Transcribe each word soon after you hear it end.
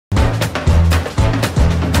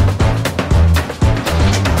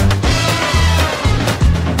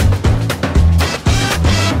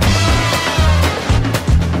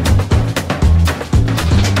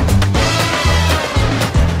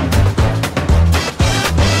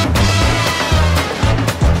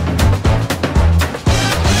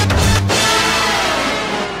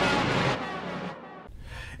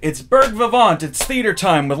It's Burgh Vivant. It's theater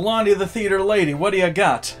time with Lonnie the Theater Lady. What do you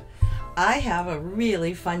got? I have a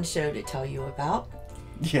really fun show to tell you about.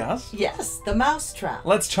 Yes? Yes, the Mousetrap.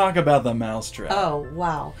 Let's talk about the Mousetrap. Oh,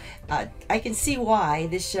 wow. I can see why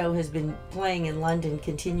this show has been playing in London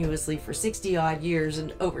continuously for 60-odd years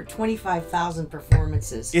and over 25,000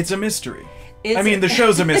 performances. It's a mystery. The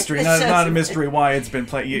show's a mystery, not a mystery why it's been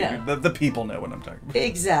played. No. The people know what I'm talking about.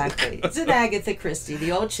 Exactly. It's an Agatha Christie,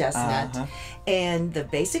 the old chestnut. And the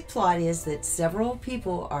basic plot is that several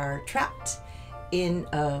people are trapped in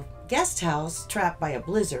a guest house, trapped by a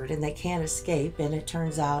blizzard, and they can't escape. And it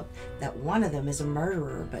turns out that one of them is a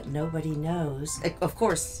murderer, but nobody knows, of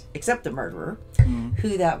course, except the murderer,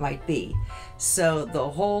 who that might be. So the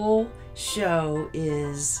whole show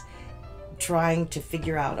is trying to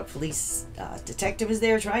figure out, a police detective is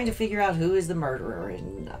there trying to figure out who is the murderer.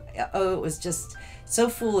 And it was just so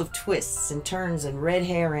full of twists and turns and red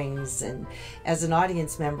herrings, and as an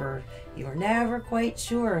audience member you were never quite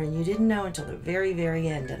sure, and you didn't know until the very, very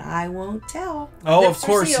end, and I won't tell. Oh, of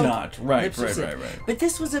course not. Right. But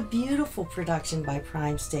this was a beautiful production by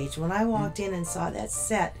Prime Stage. When I walked in and saw that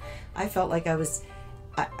set, I felt like I was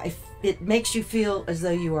it makes you feel as though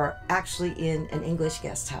you are actually in an English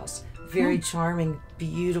guest house. Very charming,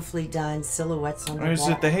 beautifully done, silhouettes on the wall. It's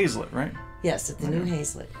at the Hazlitt, right? Yes, at the new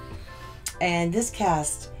Hazlitt. And this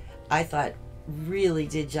cast, I thought, really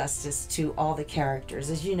did justice to all the characters.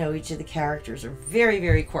 As you know, each of the characters are very,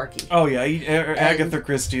 very quirky. Oh, yeah. Agatha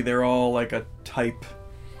Christie, they're all like a type.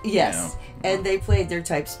 Yes, and they played their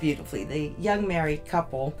types beautifully. The young married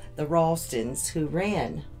couple, the Ralstons, who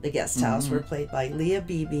ran the guest house, were played by Leah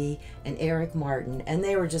Beebe and Eric Martin, and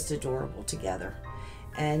they were just adorable together.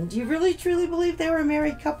 And you really, truly believe they were a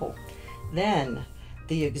married couple. Then,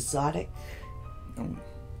 the exotic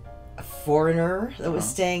foreigner that was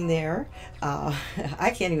staying there,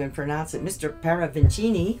 I can't even pronounce it, Mr.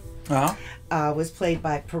 Paravincini, was played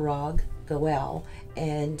by Parag Goel,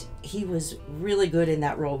 and he was really good in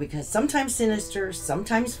that role because sometimes sinister,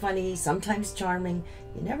 sometimes funny, sometimes charming.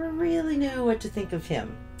 You never really knew what to think of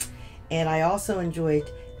him. And I also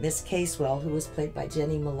enjoyed Miss Casewell, who was played by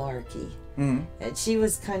Jenny Malarkey. And she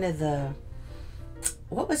was kind of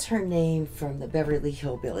what was her name from the Beverly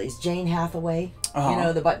Hillbillies? Jane Hathaway. You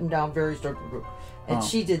know, the button-down, very stark. And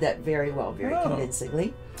she did that very well, very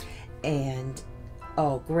convincingly. And,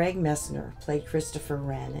 Greg Messner played Christopher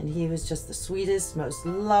Wren, and he was just the sweetest, most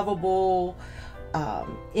lovable,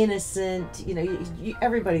 innocent. You know,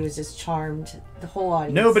 everybody was just charmed. The whole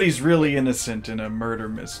audience. Nobody's really innocent in a murder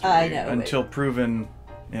mystery. I know. Until proven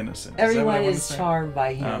innocent. Everyone is charmed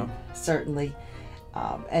by him, certainly.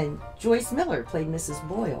 And Joyce Miller played Mrs.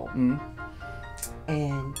 Boyle.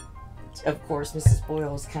 And, of course, Mrs.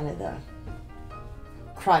 Boyle is kind of the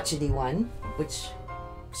crotchety one, which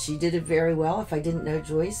she did it very well. If I didn't know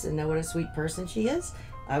Joyce and know what a sweet person she is,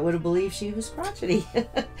 I would have believed she was crotchety.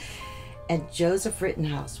 And Joseph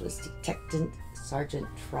Rittenhouse was Detective Sergeant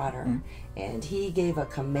Trotter, and he gives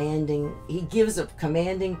a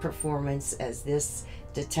commanding performance as this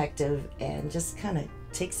detective, and just kind of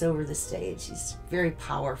takes over the stage. He's very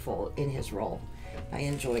powerful in his role. I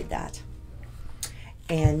enjoyed that.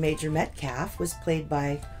 And Major Metcalf was played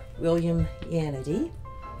by William Yanity,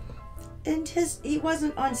 and he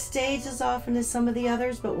wasn't on stage as often as some of the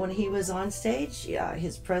others, but when he was on stage,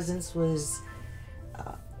 his presence was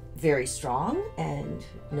very strong and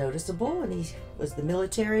noticeable, and he was the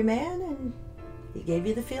military man, and he gave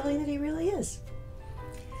you the feeling that he really is.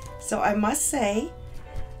 So I must say,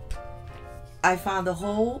 I found the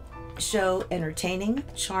whole show entertaining,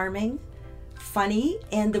 charming, funny,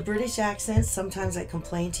 and the British accents. Sometimes I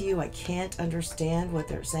complain to you, I can't understand what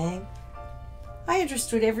they're saying. I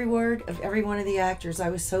understood every word of every one of the actors.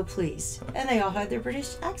 I was so pleased. And they all had their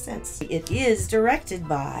British accents. It is directed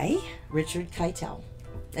by Richard Keitel,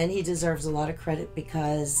 and he deserves a lot of credit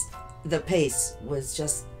because the pace was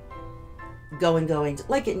just going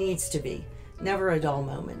like it needs to be. Never a dull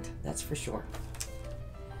moment, that's for sure.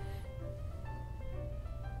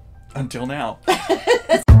 Until now.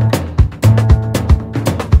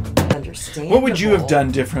 Understandable. What would you have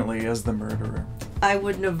done differently as the murderer? I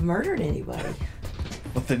wouldn't have murdered anybody.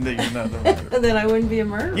 Well, then you're not the murderer. Then I wouldn't be a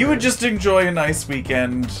murderer. You would just enjoy a nice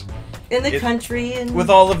weekend in the country and with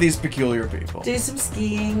all of these peculiar people. Do some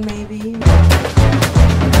skiing, maybe.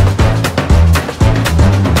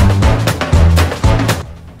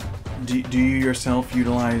 Do you yourself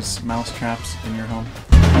utilize mouse traps in your home?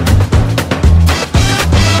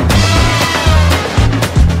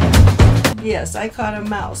 Yes, I caught a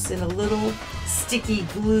mouse in a little sticky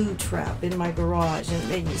glue trap in my garage, and it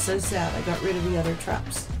made me so sad I got rid of the other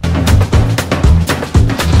traps.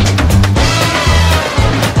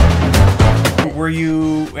 Were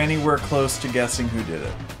you anywhere close to guessing who did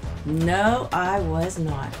it? No, I was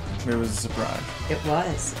not. It was a surprise. It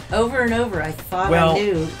was. Over and over, I thought I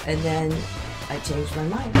knew, and then I changed my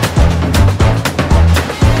mind.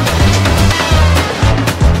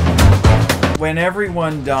 When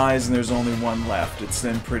everyone dies and there's only one left, it's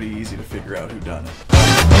then pretty easy to figure out who done it.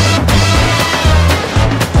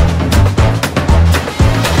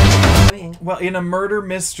 Well, in a murder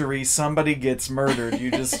mystery, somebody gets murdered. You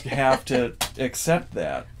just have to accept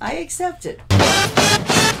that. I accept it.